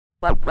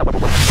Yes,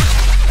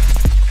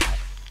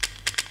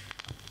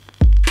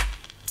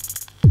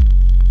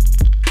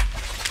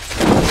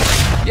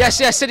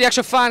 City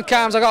Extra fan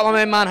cams. I got my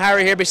main man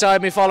Harry here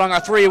beside me following our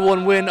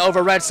 3-1 win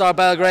over Red Star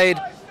Belgrade.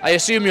 I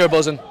assume you're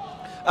buzzing.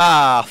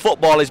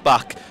 Football is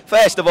back.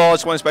 First of all, I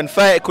just want to spend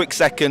 30 quick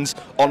seconds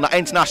on the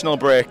international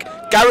break.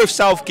 Gareth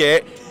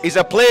Southgate is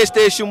a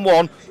PlayStation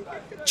 1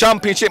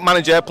 Championship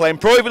manager playing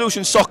Pro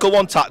Evolution Soccer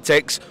 1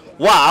 tactics,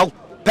 while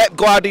Pep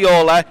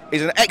Guardiola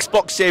is an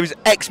Xbox Series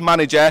X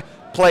manager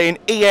playing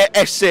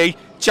EAFC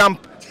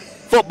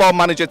Football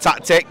Manager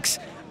tactics,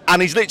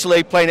 and he's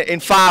literally playing it in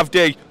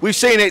 5D. We've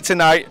seen it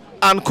tonight,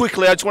 and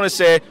quickly I just want to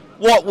say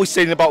what we've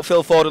seen about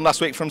Phil Foden last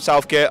week from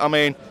Southgate. I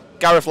mean,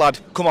 Gareth lad,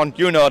 come on,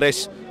 you know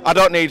this. You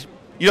don't need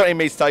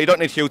me to tell you, you don't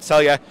need Hugh to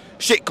tell you.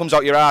 Shit comes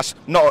out your ass,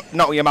 not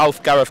your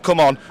mouth, Gareth,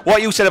 come on.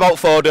 What you said about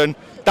Foden,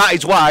 that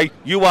is why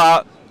you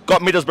got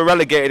Middlesbrough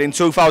relegated in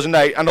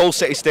 2008 and Hull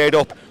City stayed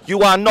up.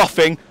 You are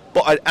nothing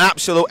but an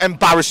absolute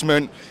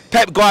embarrassment.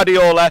 Pep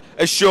Guardiola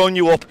has shown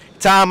you up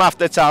time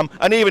after time,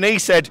 and even he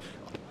said,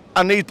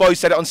 and these boys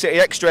said it on City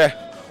Extra,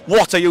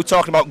 what are you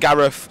talking about,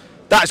 Gareth?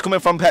 That is coming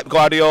from Pep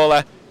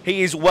Guardiola.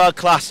 He is world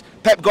class.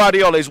 Pep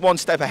Guardiola is one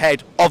step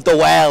ahead of the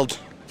world.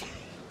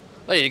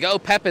 There you go,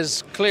 Pep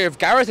is clear of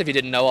Gareth if you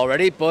didn't know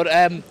already. But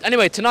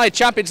anyway, tonight,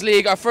 Champions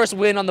League, our first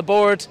win on the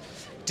board.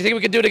 Do you think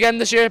we can do it again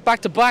this year, back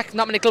to back?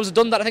 Not many clubs have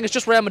done that. I think it's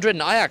just Real Madrid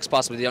and Ajax,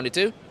 possibly the only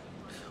two.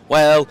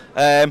 Well,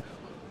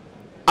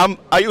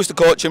 I used to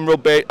coach in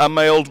rugby, and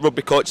my old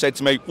rugby coach said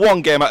to me,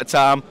 one game at a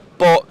time,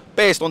 but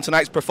based on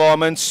tonight's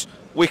performance,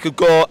 we could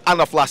go,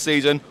 and off last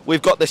season,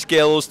 we've got the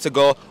skills to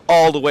go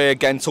all the way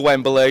again to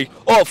Wembley.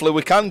 Hopefully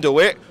we can do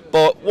it,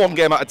 but one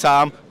game at a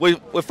time. We're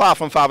far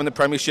from far in the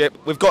Premiership.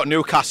 We've got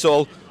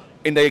Newcastle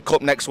in the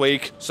Cup next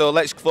week, so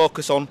let's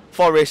focus on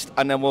Forest,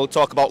 and then we'll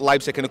talk about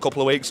Leipzig in a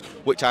couple of weeks,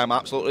 which I'm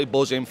absolutely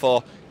buzzing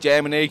for.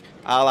 Germany,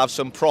 I'll have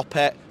some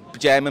proper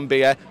German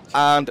beer,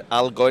 and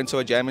I'll go into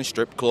a German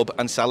strip club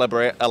and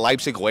celebrate a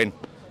Leipzig win.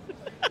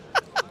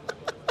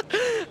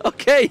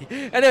 Okay,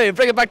 anyway,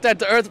 bring it back down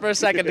to earth for a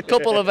second. A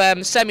couple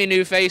of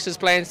semi-new faces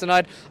playing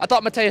tonight. I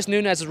thought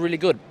Nunes is really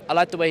good. I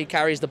like the way he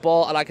carries the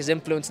ball. I like his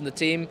influence in the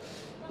team.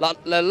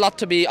 A lot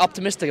to be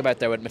optimistic about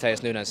there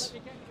with Nunes.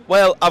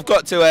 Well, I've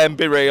got to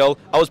be real.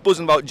 I was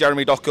buzzing about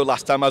Jeremy Doku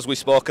last time, as we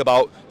spoke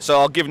about, so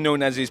I'll give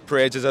Nunes his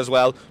praises as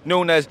well.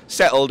 Nunes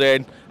settled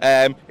in.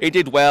 He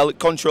did well,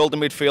 controlled the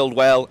midfield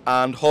well,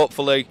 and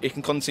hopefully he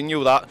can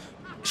continue that.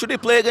 Should he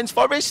play against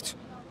Forest?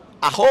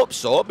 I hope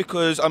so,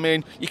 because, I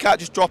mean, you can't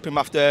just drop him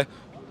after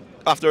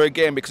a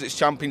game because it's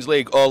Champions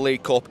League or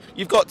League Cup.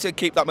 You've got to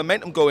keep that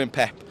momentum going,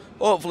 Pep.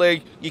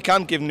 Hopefully you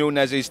can give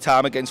Nunes his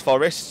time against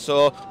Forest,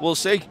 so we'll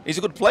see. He's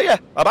a good player.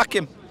 I back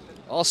him.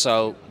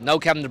 Also, no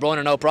Kevin De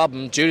Bruyne, no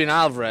problem. Julian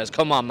Alvarez,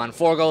 come on, man.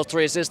 4 goals,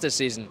 3 assists this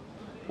season.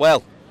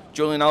 Well,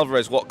 Julian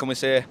Alvarez, what can we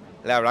say?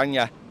 La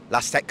Rania, la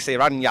sexy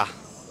Rania.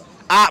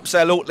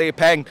 Absolutely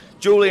peng.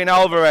 Julian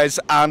Alvarez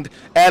and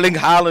Erling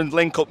Haaland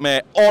link up,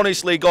 mate.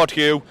 Honestly, God,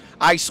 Hugh,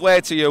 I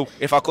swear to you,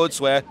 if I could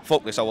swear,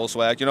 fuck this, I will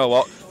swear. You know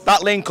what?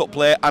 That link up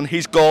play and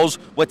his goals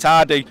were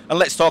tardy. And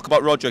let's talk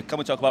about Rodri. Can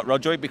we talk about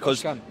Rodri?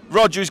 Because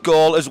Rodri's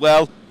goal as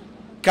well,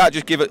 can't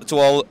just give it to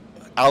all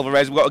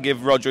Alvarez. We've got to give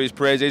Rodri his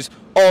praises.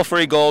 All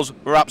 3 goals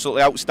were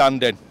absolutely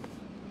outstanding.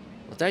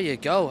 Well, there you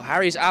go.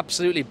 Harry's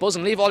absolutely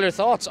buzzing. Leave all your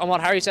thoughts on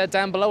what Harry said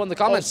down below in the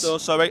comments. Also,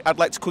 sorry, I'd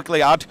like to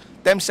quickly add,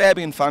 them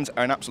Serbian fans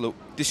are an absolute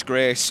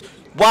disgrace.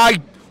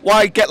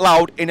 Why get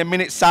loud in a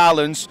minute's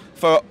silence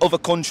for other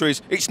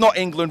countries? It's not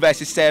England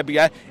versus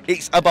Serbia,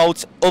 it's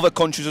about other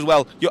countries as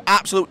well. You're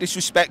absolutely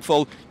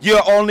disrespectful.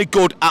 You're only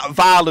good at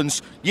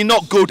violence. You're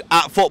not good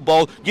at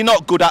football. You're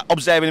not good at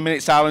observing a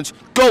minute's silence.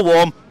 Go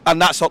home,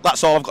 and that's all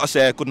I've got to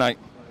say. Good night.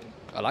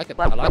 I like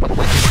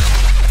it.